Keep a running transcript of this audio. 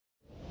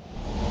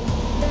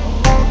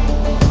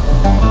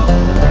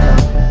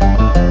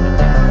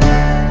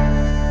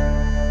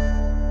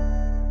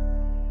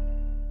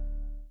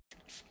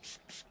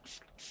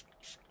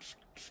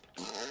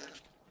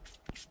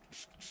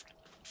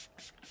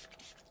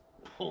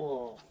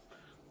Oh,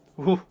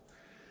 ooh.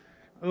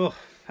 Oh,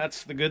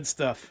 that's the good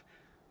stuff.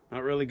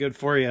 Not really good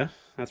for you.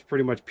 That's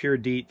pretty much pure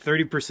DEET,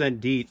 30%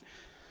 DEET.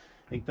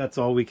 I think that's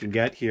all we can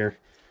get here.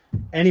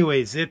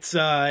 Anyways, it's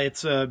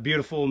a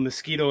beautiful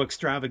mosquito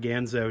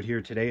extravaganza out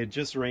here today. It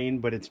just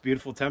rained, but it's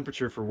beautiful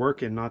temperature for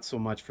working, not so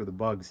much for the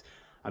bugs.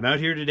 I'm out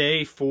here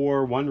today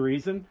for one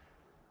reason,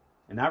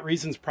 and that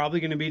reason's probably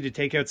going to be to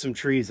take out some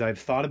trees. I've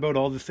thought about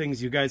all the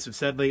things you guys have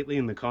said lately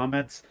in the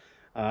comments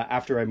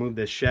after I moved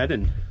this shed,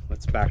 and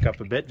let's back up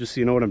a bit just so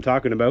you know what I'm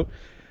talking about.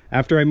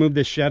 After I moved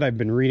this shed, I've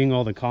been reading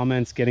all the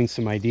comments, getting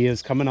some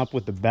ideas, coming up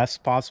with the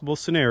best possible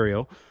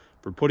scenario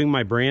for putting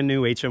my brand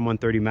new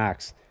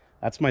HM130max.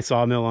 That's my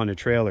sawmill on a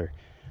trailer.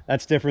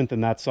 That's different than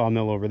that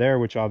sawmill over there,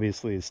 which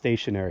obviously is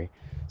stationary.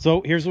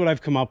 So here's what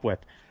I've come up with.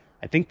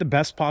 I think the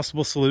best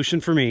possible solution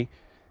for me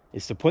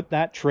is to put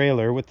that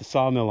trailer with the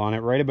sawmill on it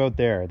right about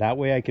there. That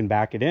way I can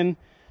back it in,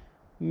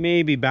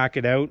 maybe back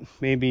it out,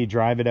 maybe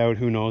drive it out,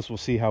 who knows. We'll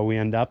see how we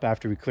end up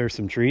after we clear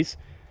some trees.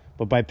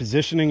 But by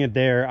positioning it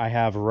there, I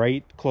have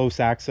right close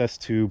access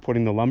to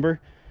putting the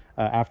lumber.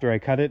 After I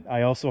cut it,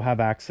 I also have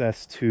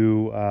access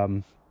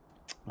to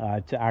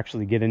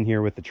actually get in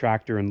here with the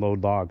tractor and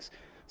load logs.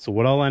 So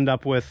what I'll end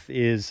up with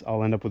is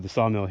I'll end up with the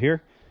sawmill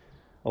here.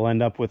 I'll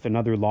end up with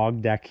another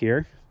log deck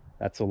here.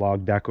 That's a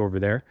log deck over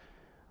there.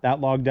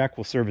 That log deck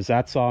will serve as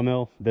that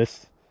sawmill.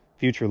 This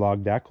future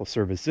log deck will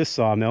serve as this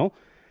sawmill.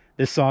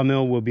 This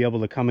sawmill will be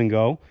able to come and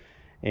go.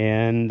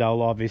 And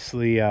I'll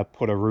obviously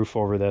put a roof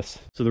over this.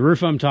 So the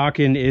roof I'm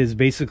talking is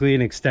basically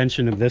an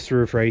extension of this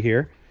roof right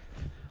here.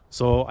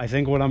 So I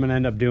think what I'm gonna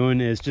end up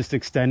doing is just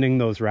extending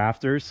those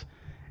rafters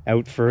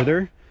out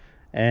further,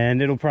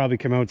 and it'll probably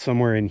come out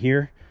somewhere in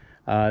here.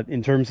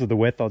 In terms of the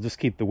width, I'll just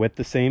keep the width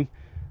the same.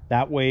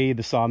 That way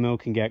the sawmill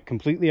can get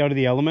completely out of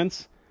the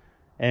elements.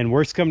 And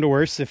worst come to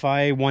worst, if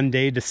I one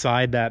day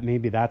decide that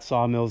maybe that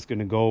sawmill is going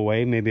to go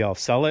away, maybe I'll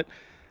sell it,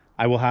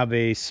 I will have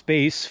a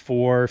space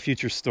for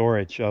future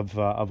storage of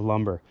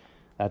lumber.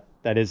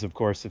 That is, of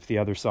course, if the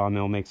other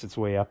sawmill makes its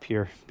way up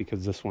here,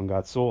 because this one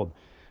got sold.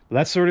 But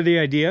that's sort of the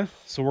idea.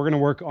 So we're going to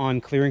work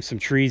on clearing some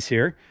trees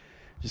here.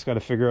 Just got to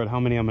figure out how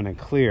many I'm going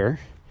to clear.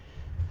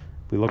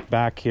 If we look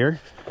back here,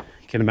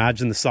 you can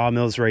imagine the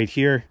sawmill's right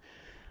here.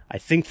 I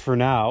think for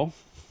now,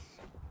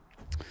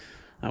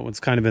 that one's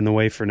kind of in the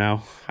way for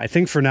now. I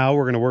think for now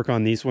we're going to work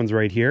on these ones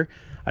right here.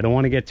 I don't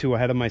want to get too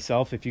ahead of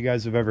myself. If you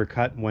guys have ever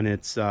cut when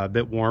it's a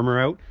bit warmer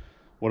out,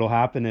 what'll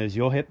happen is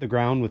you'll hit the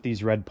ground with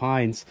these red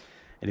pines,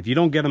 and if you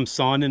don't get them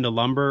sawn into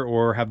lumber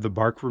or have the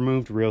bark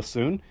removed real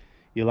soon,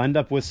 you'll end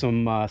up with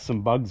some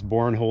bugs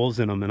boring holes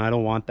in them, and I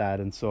don't want that.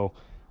 And so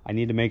I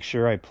need to make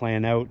sure I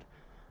plan out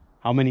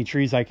how many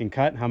trees I can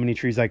cut, how many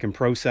trees I can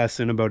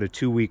process in about a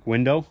 2-week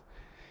window.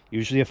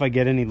 Usually if I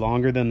get any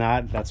longer than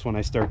that, that's when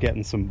I start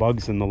getting some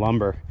bugs in the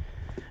lumber.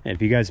 And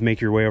if you guys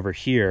make your way over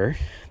here,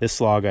 this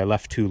log I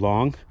left too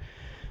long,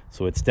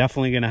 so it's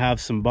definitely going to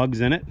have some bugs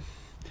in it.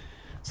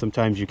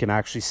 Sometimes you can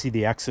actually see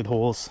the exit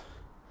holes.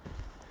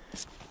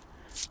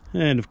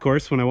 And of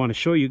course, when I want to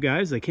show you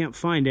guys, I can't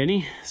find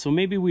any. So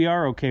maybe we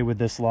are okay with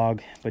this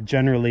log, but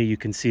generally you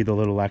can see the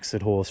little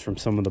exit holes from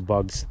some of the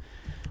bugs.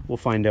 We'll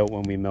find out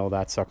when we mill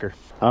that sucker.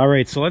 All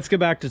right, so let's get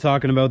back to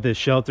talking about this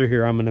shelter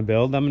here I'm going to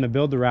build. I'm going to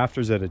build the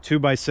rafters at a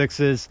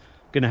 2x6s.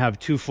 Going to have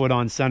 2 foot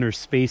on center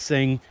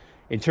spacing.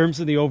 In terms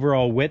of the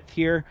overall width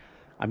here,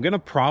 I'm going to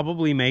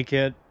probably make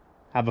it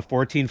have a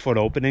 14-foot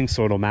opening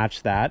so it'll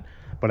match that.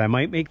 But I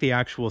might make the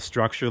actual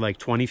structure like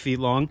 20 feet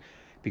long,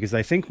 because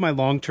I think my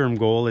long-term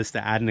goal is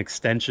to add an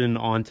extension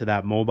onto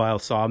that mobile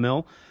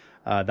sawmill.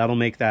 That'll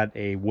make that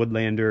a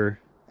Woodlander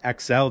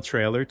XL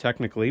trailer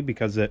technically,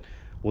 because it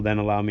will then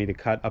allow me to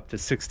cut up to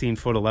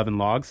 16-foot 11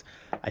 logs.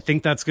 I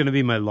think that's going to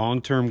be my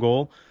long-term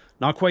goal.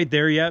 Not quite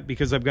there yet,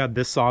 because I've got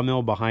this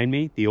sawmill behind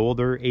me, the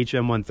older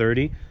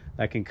HM130,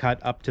 that can cut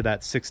up to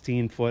that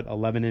 16-foot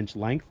 11-inch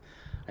length.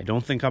 I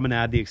don't think I'm going to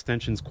add the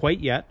extensions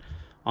quite yet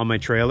on my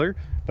trailer,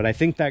 but I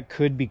think that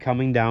could be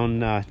coming down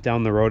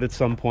the road at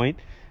some point.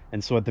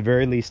 And so at the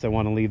very least, I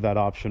want to leave that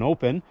option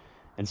open.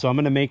 And so I'm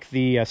going to make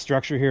the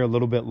structure here a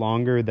little bit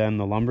longer than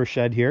the lumber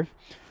shed here.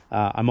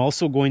 I'm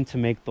also going to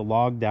make the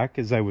log deck,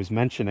 as I was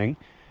mentioning,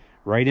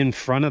 right in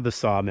front of the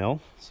sawmill.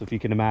 So if you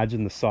can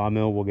imagine, the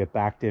sawmill will get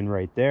backed in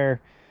right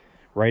there.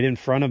 Right in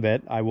front of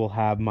it, I will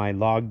have my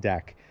log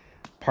deck.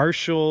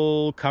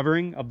 Partial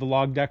covering of the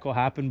log deck will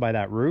happen by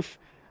that roof,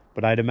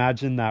 but I'd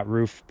imagine that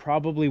roof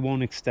probably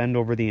won't extend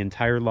over the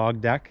entire log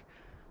deck.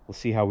 We'll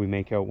see how we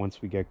make out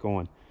once we get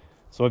going.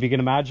 So if you can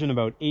imagine,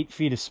 about 8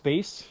 feet of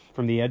space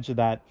from the edge of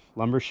that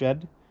lumber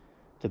shed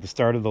to the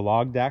start of the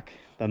log deck,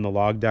 then the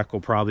log deck will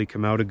probably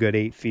come out a good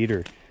 8 feet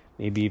or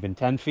maybe even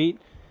 10 feet.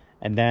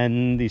 And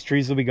then these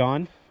trees will be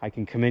gone. I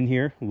can come in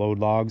here, load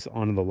logs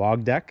onto the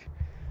log deck,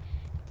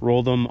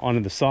 roll them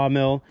onto the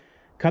sawmill,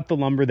 cut the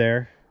lumber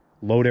there,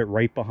 load it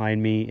right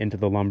behind me into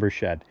the lumber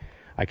shed.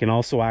 I can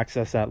also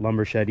access that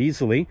lumber shed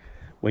easily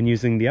when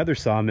using the other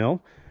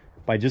sawmill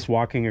by just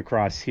walking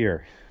across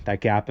here. That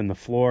gap in the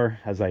floor,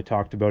 as I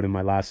talked about in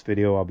my last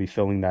video, I'll be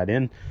filling that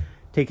in,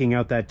 taking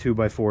out that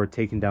 2x4,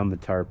 taking down the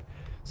tarp,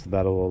 so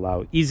that'll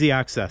allow easy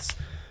access.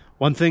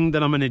 One thing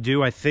that I'm going to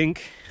do, I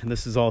think, and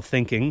this is all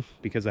thinking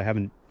because I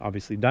haven't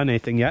obviously done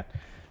anything yet,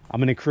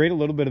 I'm going to create a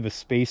little bit of a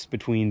space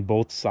between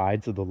both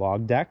sides of the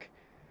log deck,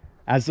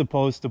 as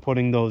opposed to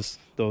putting those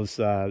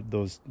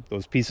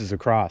pieces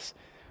across.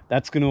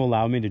 That's going to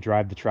allow me to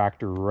drive the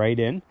tractor right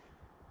in,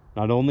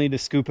 not only to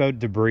scoop out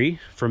debris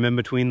from in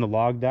between the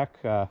log deck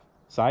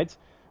sides,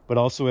 but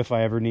also if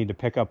I ever need to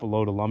pick up a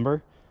load of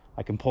lumber,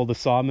 I can pull the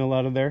sawmill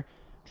out of there,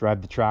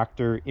 drive the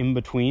tractor in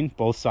between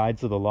both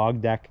sides of the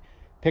log deck,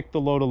 pick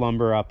the load of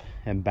lumber up,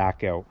 and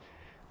back out.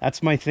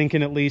 That's my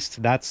thinking, at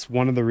least. That's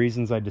one of the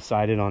reasons I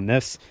decided on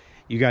this.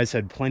 You guys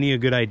had plenty of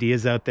good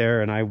ideas out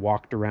there, and I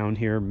walked around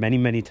here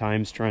many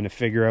times trying to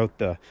figure out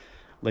the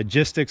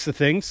logistics of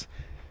things.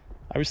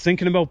 I was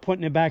thinking about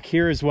putting it back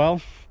here as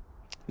well.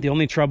 The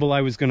only trouble I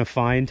was going to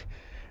find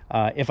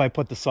if I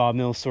put the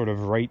sawmill sort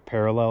of right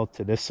parallel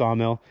to this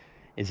sawmill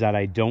is that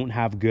I don't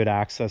have good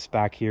access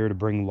back here to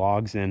bring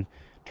logs in,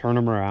 turn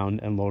them around,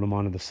 and load them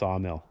onto the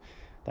sawmill.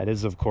 That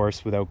is, of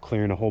course, without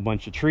clearing a whole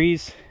bunch of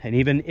trees. And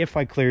even if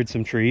I cleared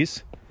some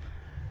trees,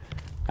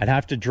 I'd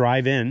have to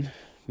drive in,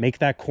 make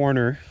that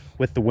corner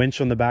with the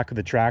winch on the back of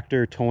the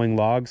tractor, towing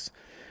logs,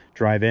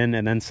 drive in,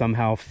 and then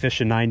somehow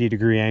fish a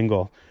 90-degree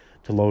angle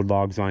to load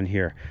logs on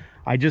here.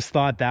 I just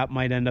thought that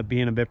might end up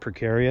being a bit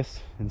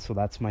precarious, and so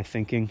that's my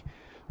thinking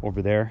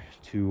over there,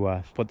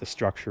 to put the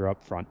structure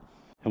up front.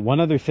 And one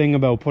other thing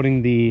about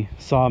putting the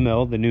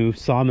sawmill, the new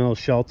sawmill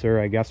shelter,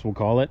 I guess we'll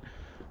call it,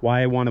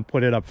 why I want to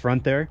put it up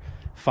front there.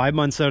 5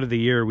 months out of the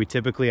year, we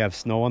typically have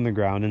snow on the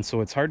ground, and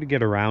so it's hard to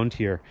get around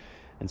here.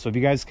 And so if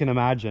you guys can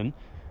imagine,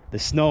 the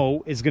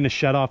snow is going to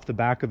shut off the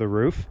back of the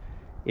roof.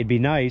 It'd be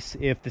nice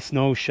if the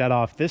snow shut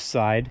off this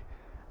side,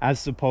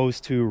 as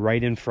opposed to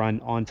right in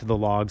front onto the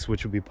logs,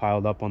 which would be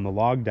piled up on the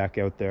log deck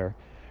out there,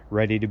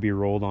 ready to be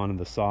rolled onto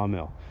the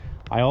sawmill.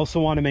 I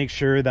also want to make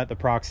sure that the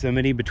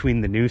proximity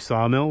between the new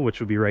sawmill, which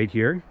will be right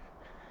here,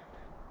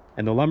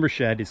 and the lumber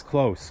shed is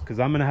close, because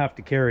I'm going to have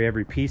to carry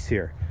every piece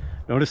here.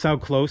 Notice how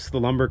close the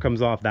lumber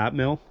comes off that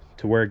mill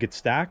to where it gets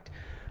stacked.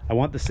 I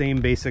want the same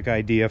basic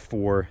idea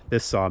for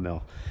this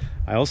sawmill.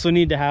 I also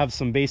need to have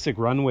some basic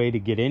runway to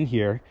get in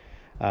here,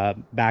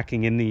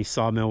 backing in the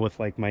sawmill with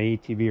like my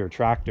ATV or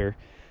tractor.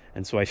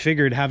 And so I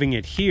figured having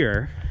it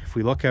here, if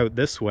we look out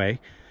this way,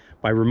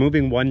 by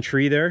removing one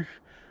tree there,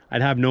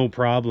 I'd have no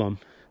problem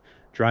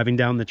driving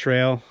down the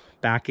trail,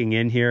 backing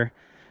in here,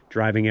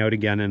 driving out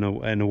again,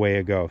 and away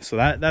I go. So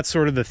that's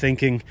sort of the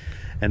thinking,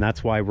 and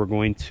that's why we're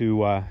going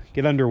to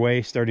get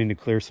underway, starting to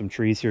clear some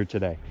trees here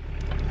today.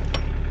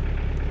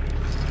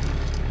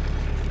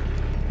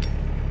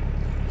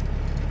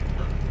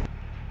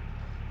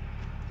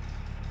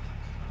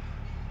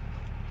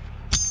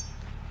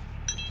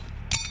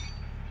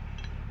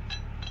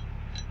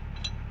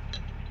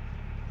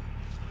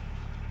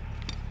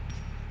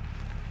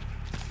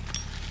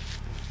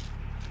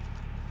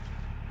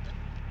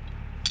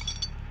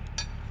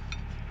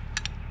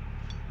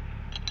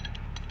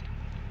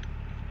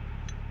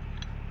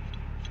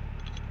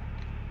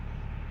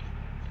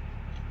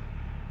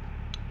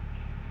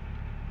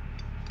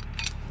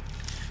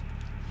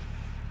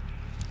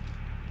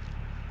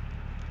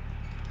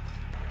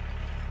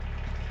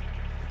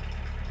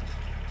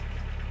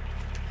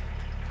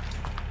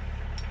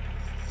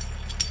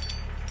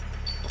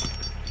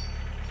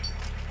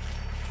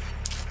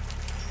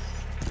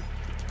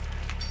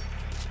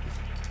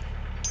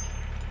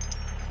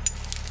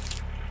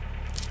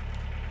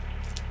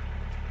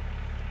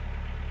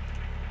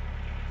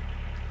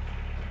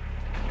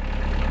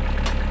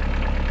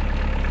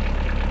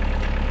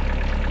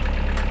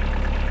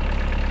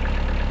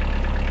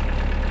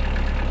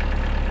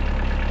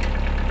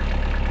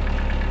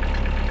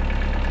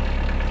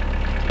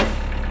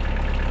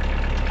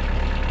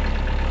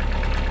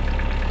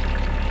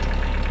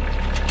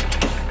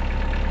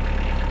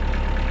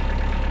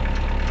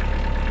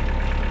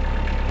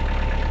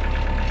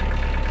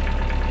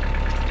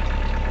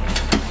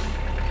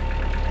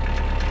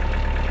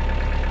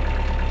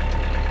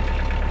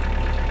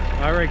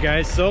 Alright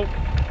guys, so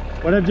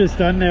what I've just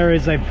done there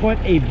is I put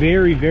a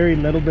very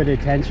little bit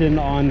of tension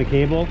on the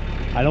cable.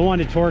 I don't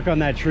want to torque on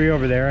that tree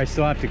over there. I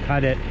still have to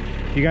cut it.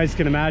 You guys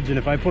can imagine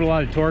if I put a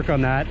lot of torque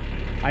on that,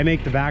 I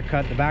make the back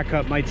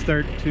cut might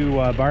start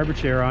to barber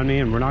chair on me,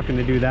 and we're not going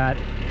to do that.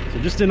 So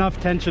just enough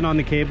tension on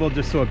the cable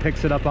just so it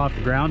picks it up off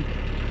the ground.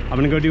 I'm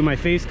going to go do my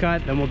face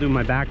cut, then we'll do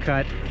my back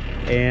cut,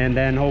 and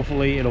then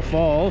hopefully it'll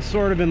fall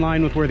sort of in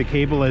line with where the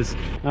cable is.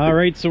 All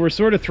right, so we're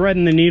sort of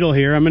threading the needle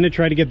here. I'm going to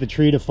try to get the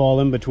tree to fall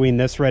in between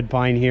this red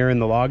pine here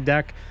and the log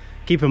deck.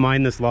 Keep in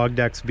mind this log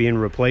deck's being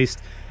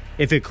replaced.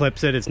 If it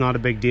clips it, it's not a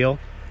big deal,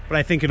 but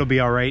I think it'll be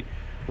all right.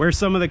 Where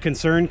some of the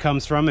concern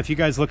comes from, if you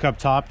guys look up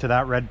top to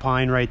that red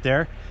pine right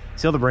there,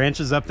 see all the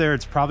branches up there?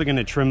 It's probably going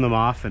to trim them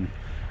off, and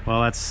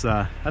well, that's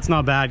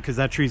not bad because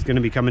that tree's going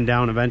to be coming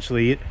down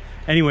eventually.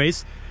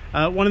 Anyways,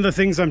 one of the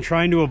things I'm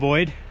trying to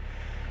avoid,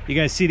 you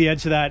guys see the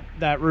edge of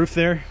that roof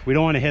there? We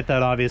don't want to hit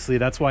that, obviously.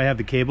 That's why I have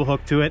the cable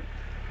hooked to it.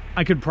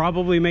 I could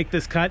probably make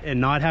this cut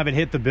and not have it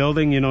hit the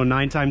building, you know,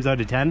 9 times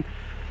out of 10.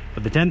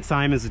 But the 10th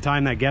time is the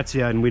time that gets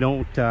you, and we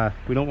don't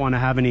want to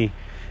have any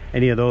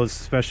any of those,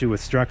 especially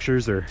with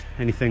structures or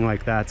anything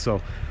like that.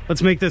 So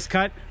let's make this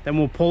cut, then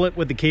we'll pull it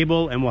with the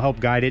cable and we'll help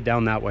guide it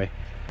down that way.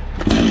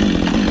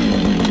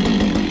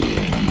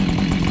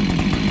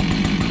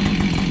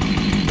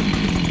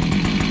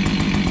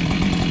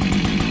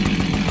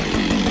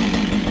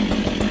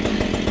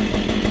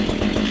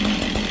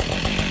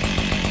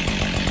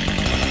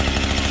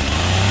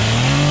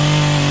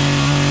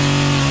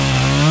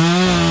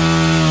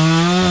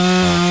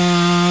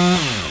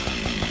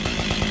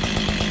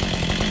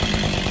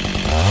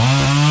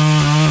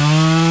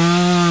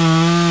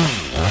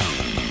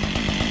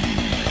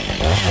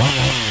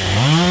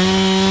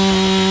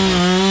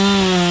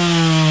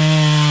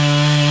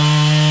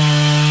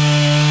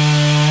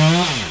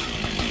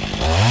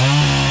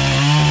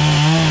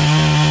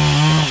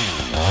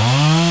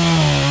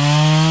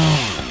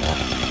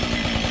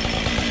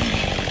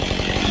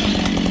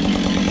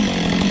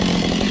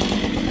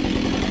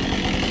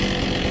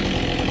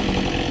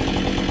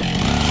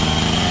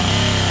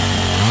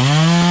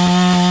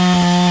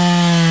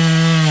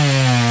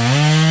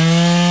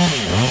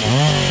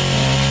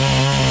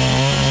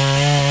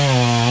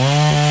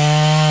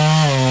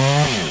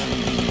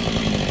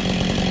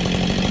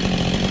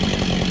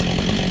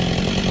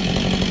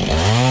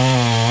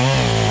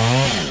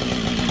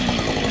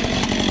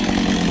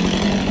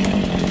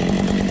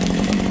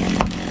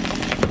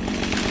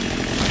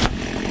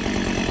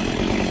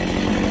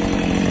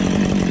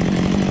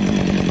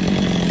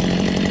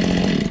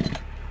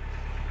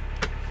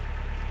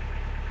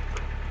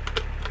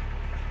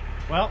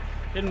 Well,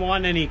 didn't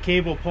want any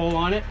cable pull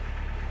on it.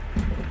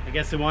 I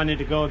guess I wanted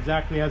to go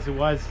exactly as it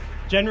was.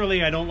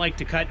 Generally, I don't like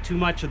to cut too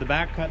much of the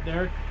back cut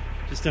there,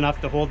 just enough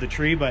to hold the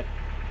tree, but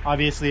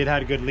obviously it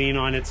had a good lean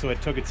on it, so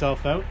it took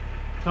itself out.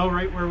 Fell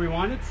right where we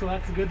wanted, so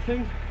that's a good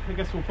thing. I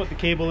guess we'll put the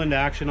cable into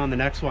action on the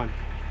next one.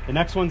 The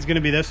next one's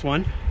gonna be this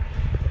one.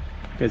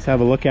 You guys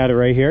have a look at it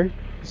right here.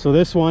 So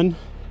this one,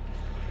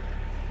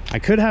 I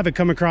could have it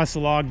come across the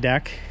log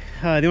deck.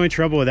 The only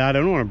trouble with that, I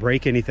don't want to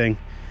break anything.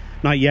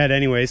 Not yet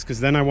anyways, because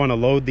then I want to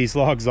load these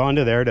logs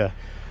onto there to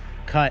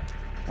cut.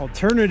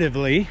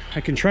 Alternatively,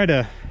 I can try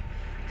to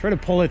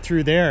pull it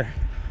through there.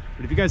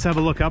 But if you guys have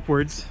a look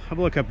upwards, have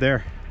a look up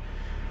there.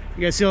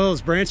 You guys see all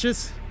those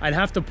branches? I'd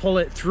have to pull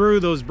it through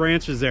those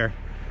branches there.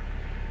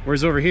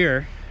 Whereas over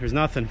here, there's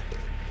nothing.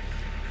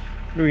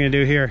 What are we gonna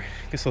do here?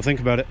 Guess I'll think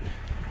about it.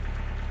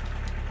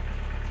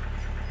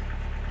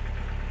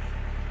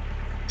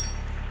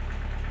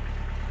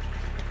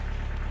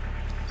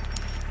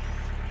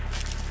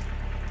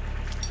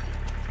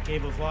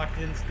 Cable's locked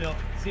in still.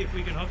 See if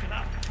we can hook it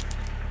up.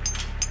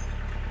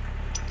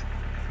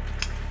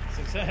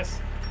 Success.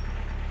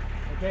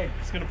 Okay,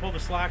 just gonna pull the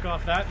slack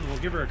off that and we'll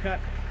give her a cut.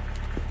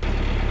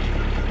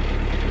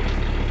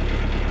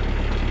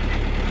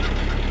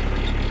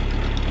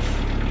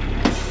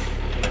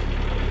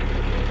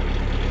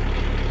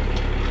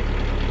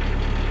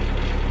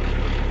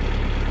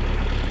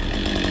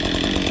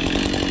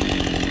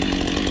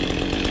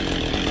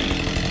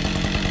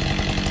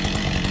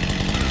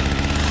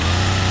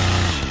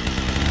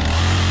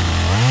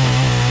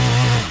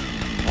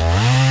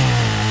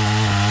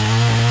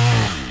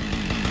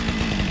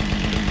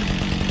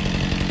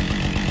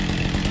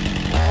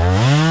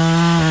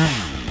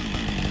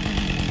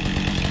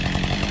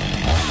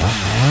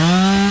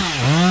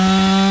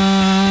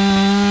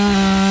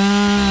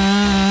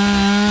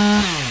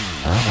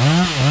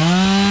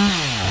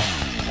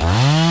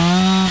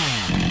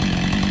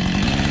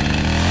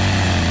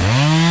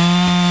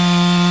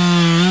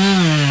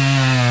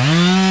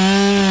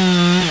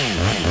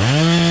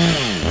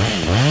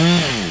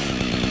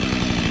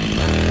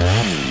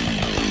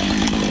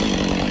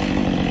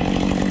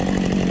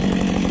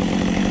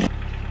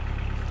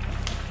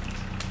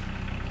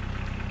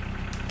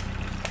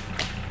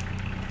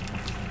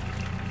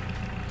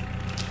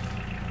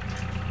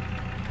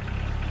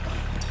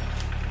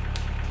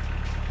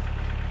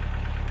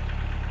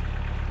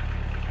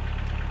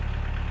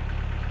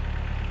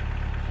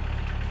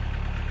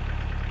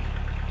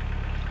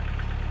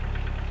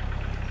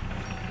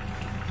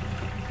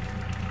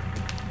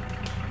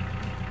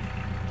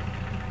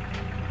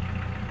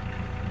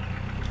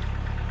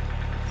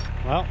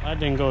 Well, that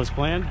didn't go as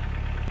planned.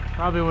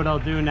 Probably what I'll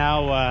do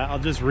now, I'll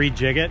just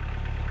rejig it,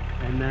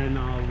 and then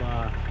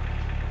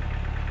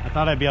I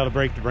thought I'd be able to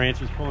break the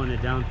branches pulling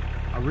it down.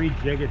 I'll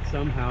rejig it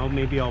somehow.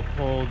 Maybe I'll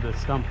pull the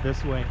stump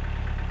this way.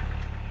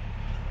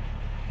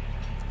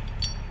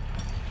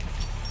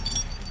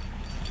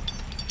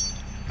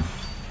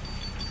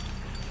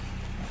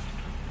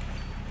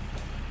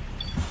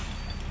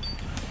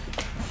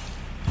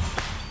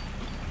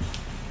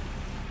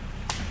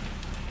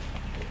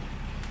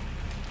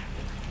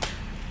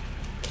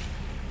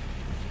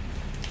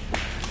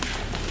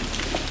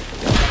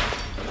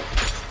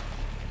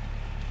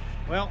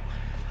 Well,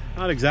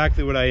 not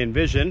exactly what I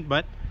envisioned,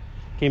 but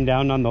came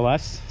down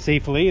nonetheless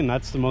safely, and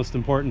that's the most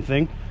important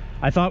thing.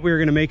 I thought we were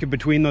going to make it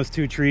between those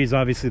two trees.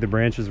 Obviously the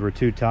branches were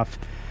too tough,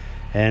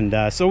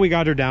 and so we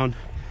got her down.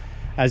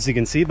 As you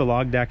can see, the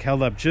log deck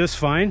held up just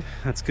fine.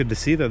 That's good to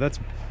see, though. That's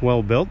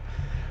well built.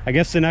 I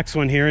guess the next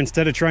one here,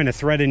 instead of trying to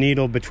thread a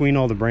needle between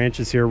all the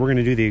branches here, we're going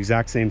to do the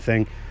exact same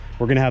thing.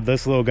 We're going to have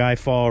this little guy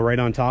fall right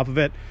on top of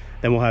it.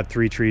 Then we'll have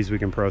 3 trees we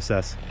can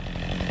process.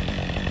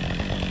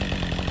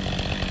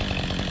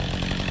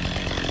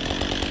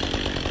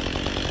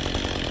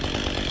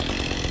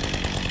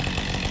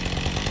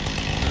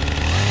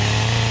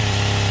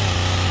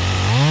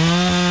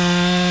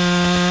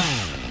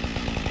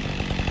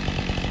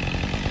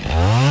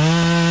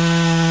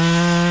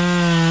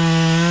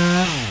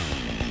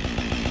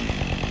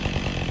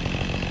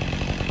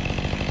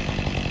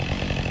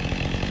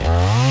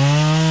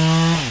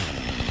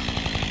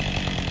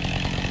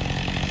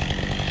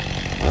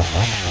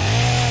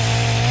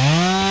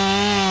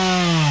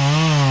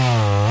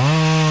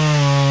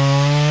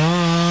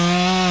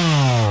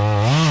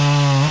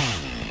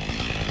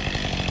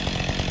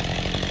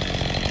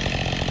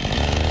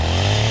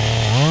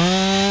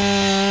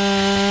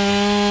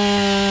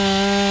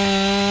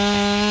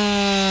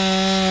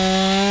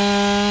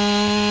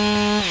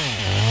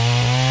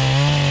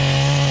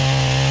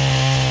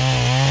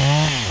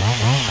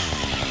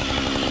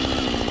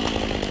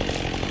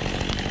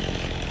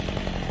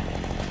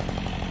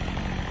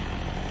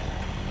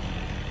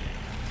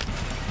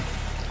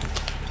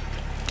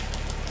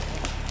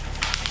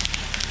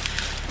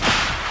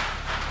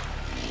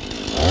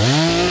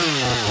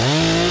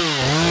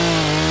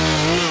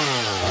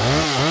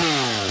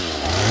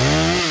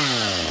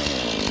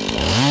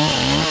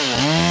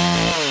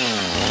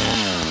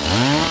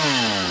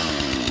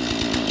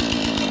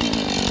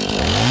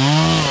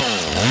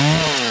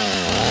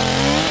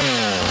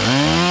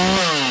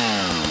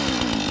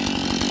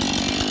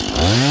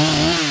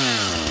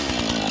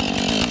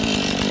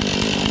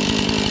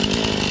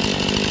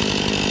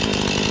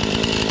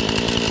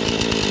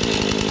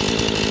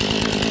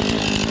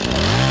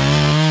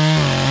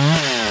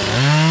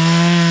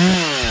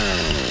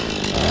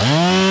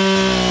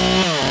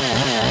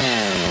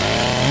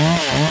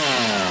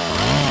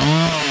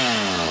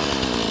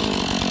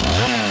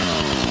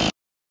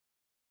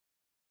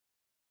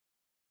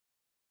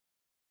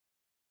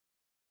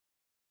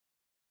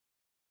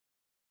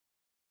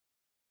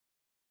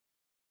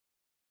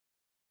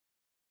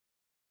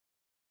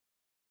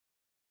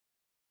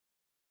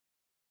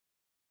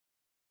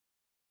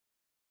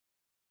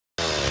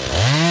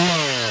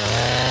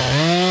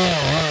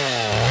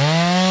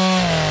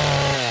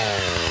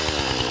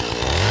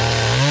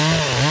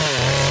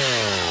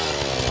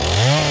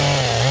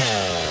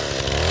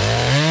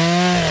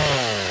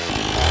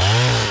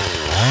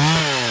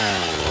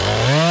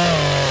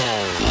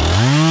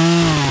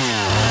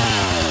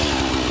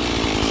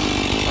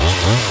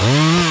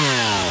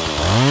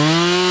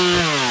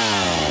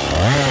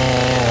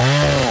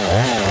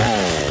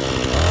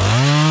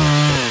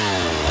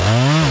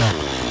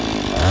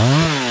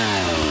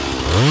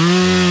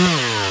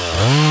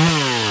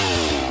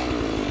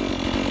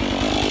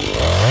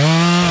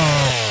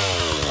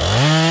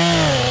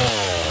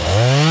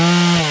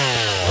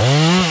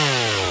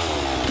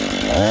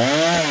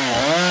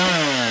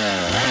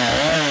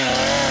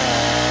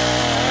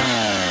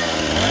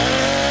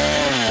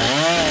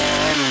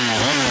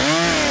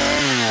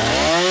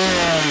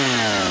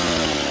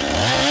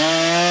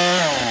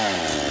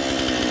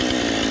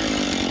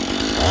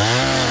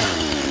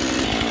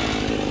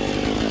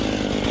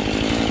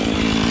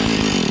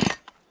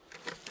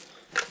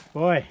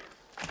 Boy,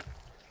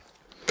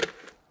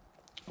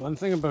 one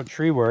thing about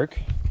tree work,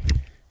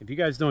 if you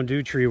guys don't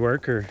do tree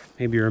work, or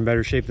maybe you're in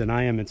better shape than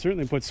I am, it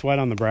certainly puts sweat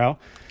on the brow.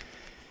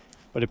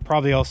 But it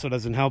probably also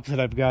doesn't help that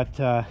I've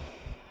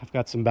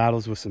got some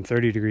battles with some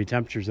 30-degree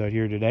temperatures out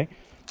here today.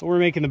 But we're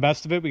making the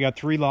best of it. We got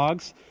 3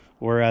 logs,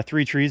 or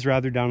 3 trees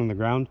rather, down on the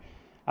ground.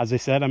 As I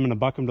said, I'm going to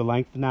buck them to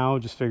length now,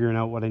 just figuring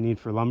out what I need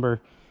for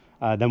lumber.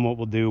 Then what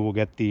we'll do, we'll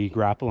get the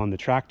grapple on the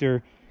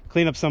tractor,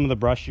 clean up some of the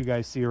brush you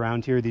guys see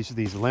around here. These are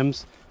these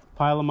limbs.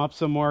 Pile them up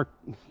some more,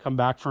 come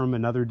back for them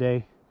another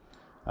day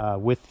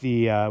with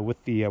the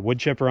wood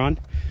chipper on.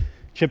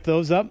 Chip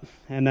those up,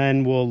 and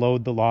then we'll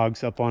load the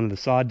logs up onto the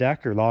saw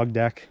deck or log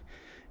deck,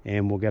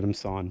 and we'll get them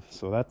sawn.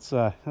 So that's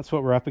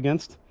what we're up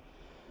against.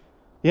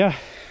 Yeah,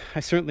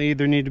 I certainly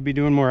either need to be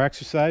doing more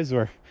exercise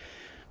or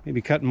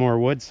maybe cutting more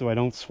wood so I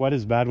don't sweat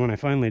as bad when I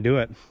finally do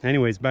it.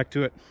 Anyways, back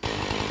to it.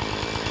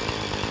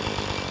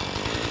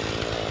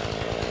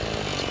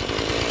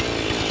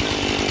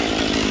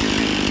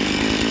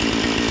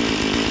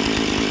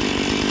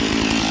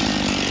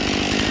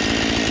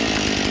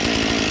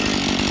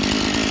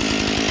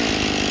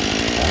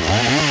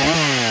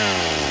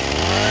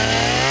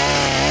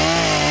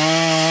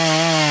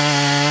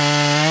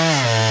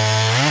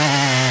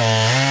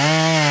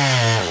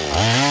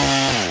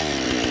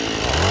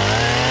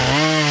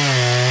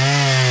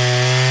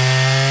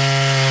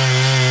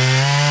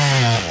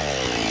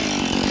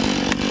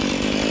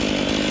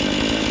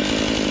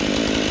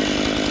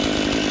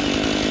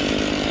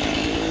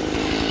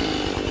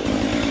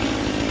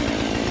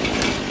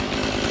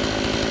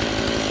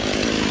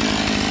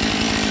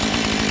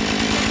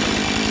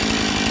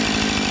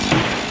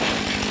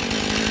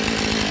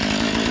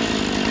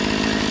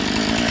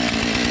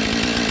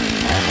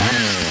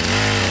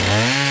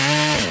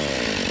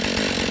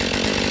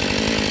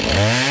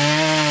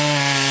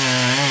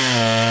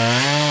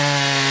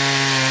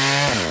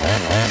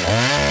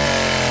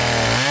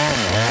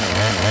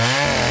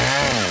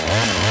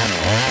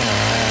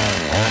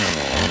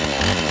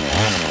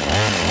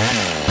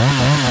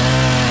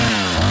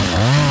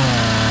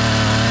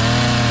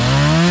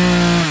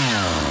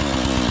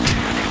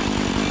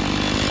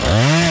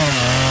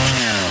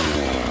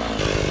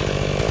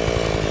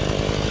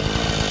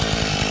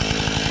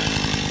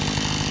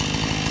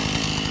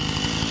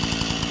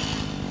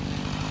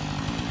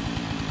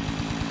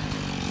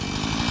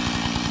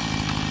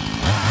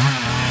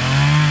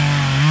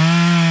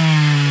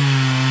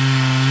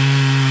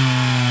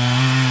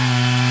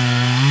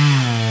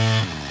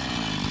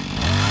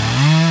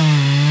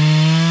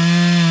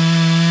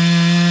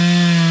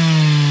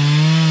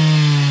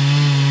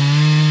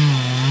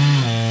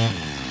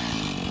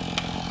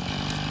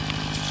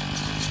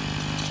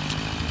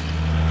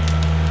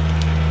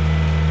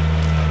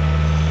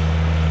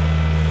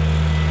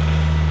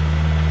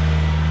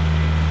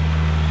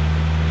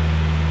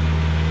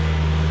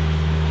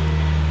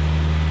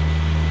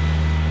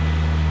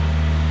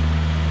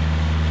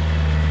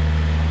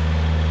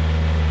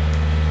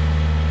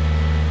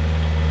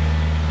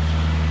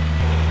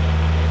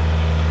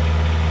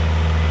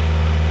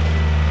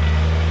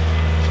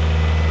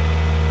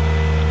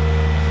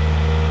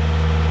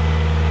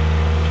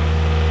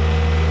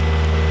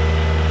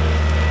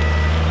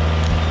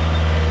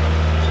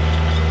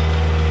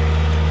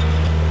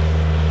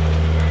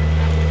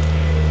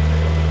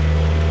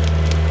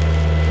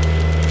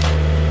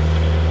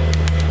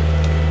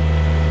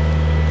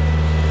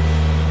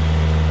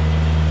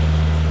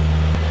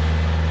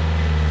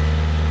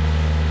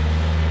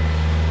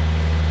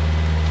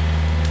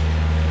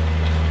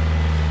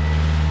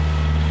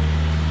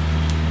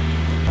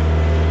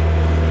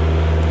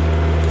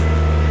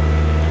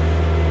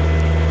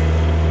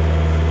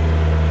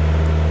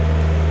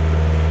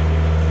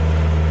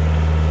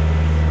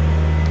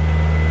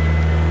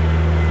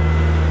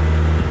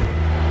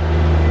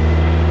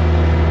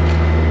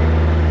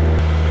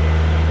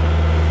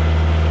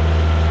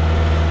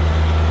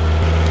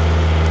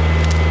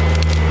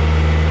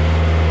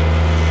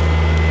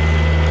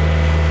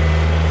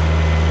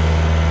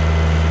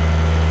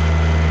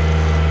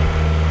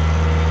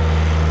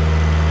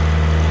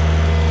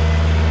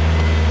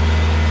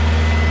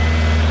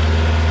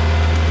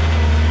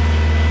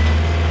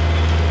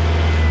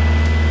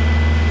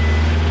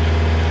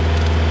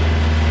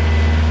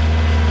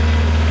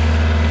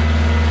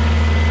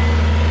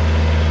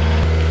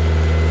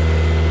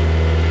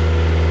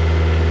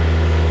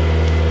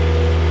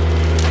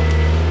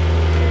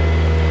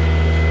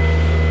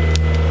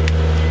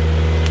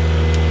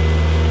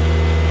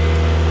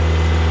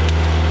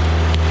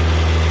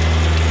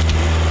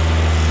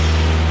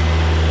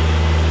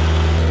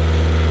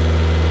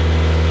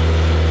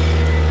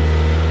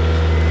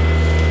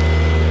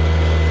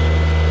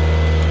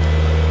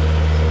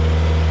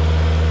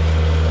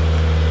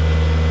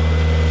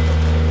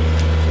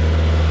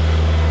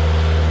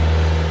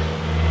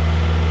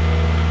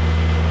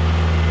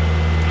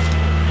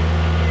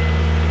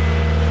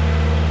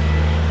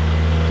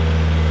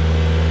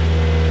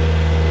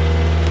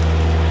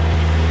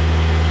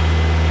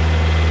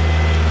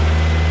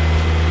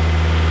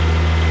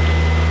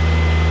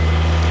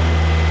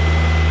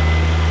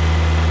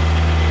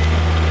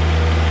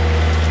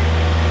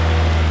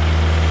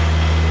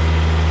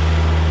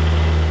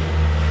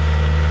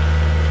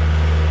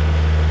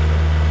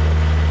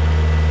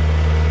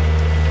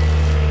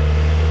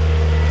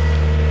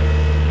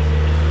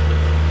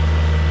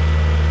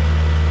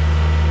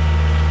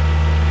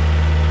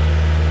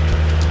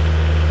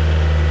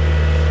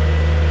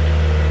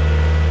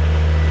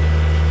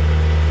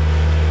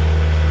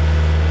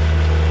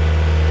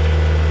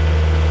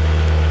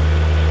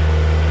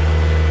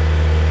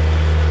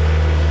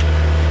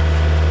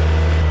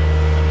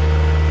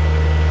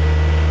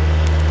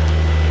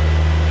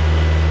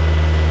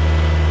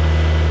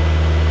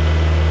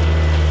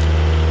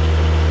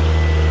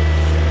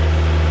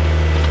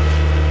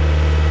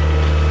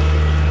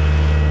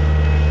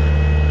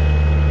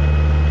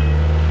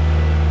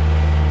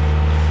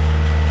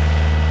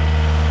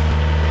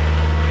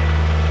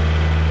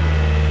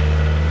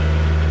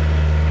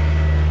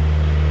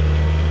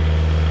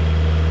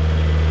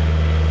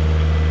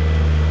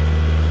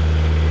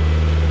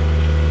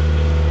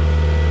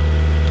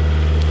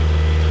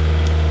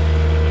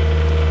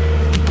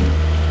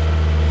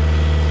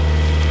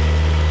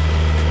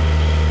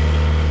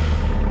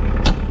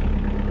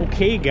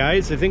 Okay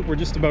guys, I think we're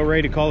just about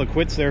ready to call it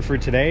quits there for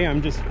today.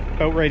 I'm just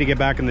about ready to get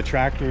back in the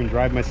tractor and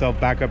drive myself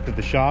back up to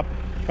the shop.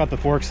 Got the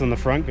forks on the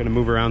front, gonna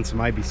move around some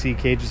IBC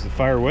cages of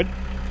firewood.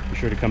 Be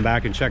sure to come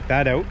back and check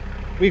that out.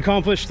 We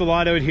accomplished a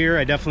lot out here.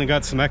 I definitely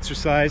got some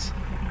exercise,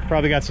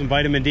 probably got some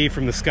vitamin D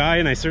from the sky,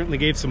 and I certainly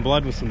gave some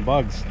blood with some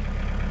bugs.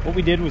 What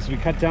we did was we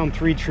cut down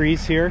 3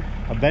 trees here.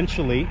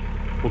 Eventually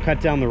we'll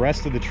cut down the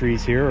rest of the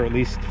trees here, or at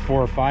least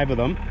 4 or 5 of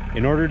them,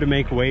 in order to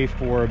make way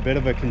for a bit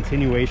of a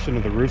continuation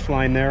of the roof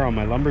line there on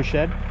my lumber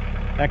shed.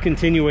 That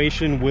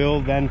continuation will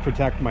then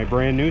protect my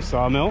brand new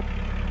sawmill,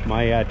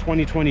 my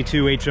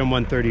 2022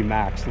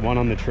 HM130max, the one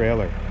on the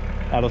trailer.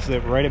 That'll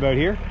sit right about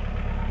here.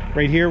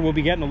 Right here we'll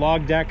be getting a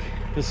log deck.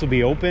 This will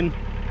be open.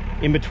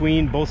 In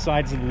between both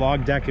sides of the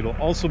log deck it'll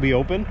also be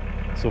open.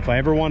 So if I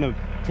ever want to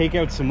take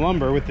out some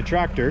lumber with the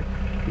tractor,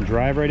 I can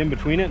drive right in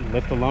between it and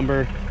lift the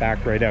lumber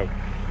back right out.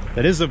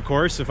 That is, of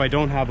course, if I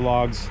don't have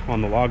logs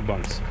on the log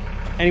bunks.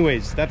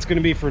 Anyways, that's going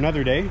to be for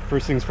another day.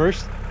 First things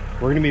first,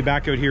 we're going to be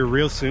back out here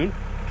real soon,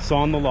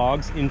 sawing the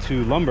logs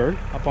into lumber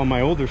up on my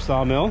older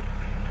sawmill.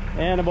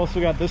 And I've also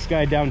got this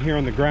guy down here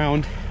on the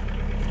ground.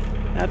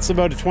 That's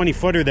about a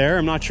 20-footer there.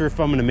 I'm not sure if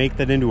I'm going to make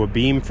that into a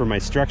beam for my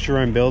structure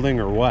I'm building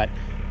or what.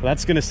 But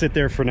that's going to sit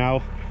there for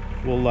now.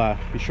 We'll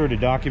be sure to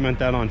document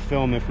that on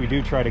film if we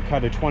do try to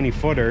cut a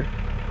 20-footer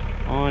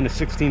on a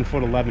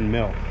 16-foot 11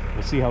 mil.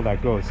 We'll see how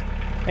that goes.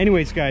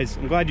 Anyways guys,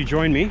 I'm glad you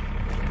joined me.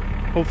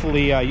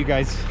 Hopefully you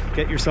guys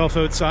get yourself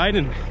outside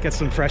and get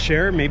some fresh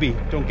air. Maybe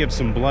don't give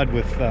some blood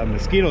with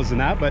mosquitoes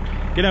and that, but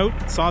get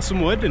out, saw some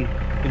wood, and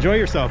enjoy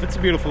yourself. It's a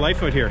beautiful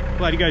life out here.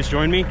 Glad you guys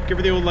joined me. Give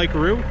her the old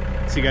like-a-roo.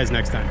 See you guys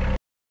next time.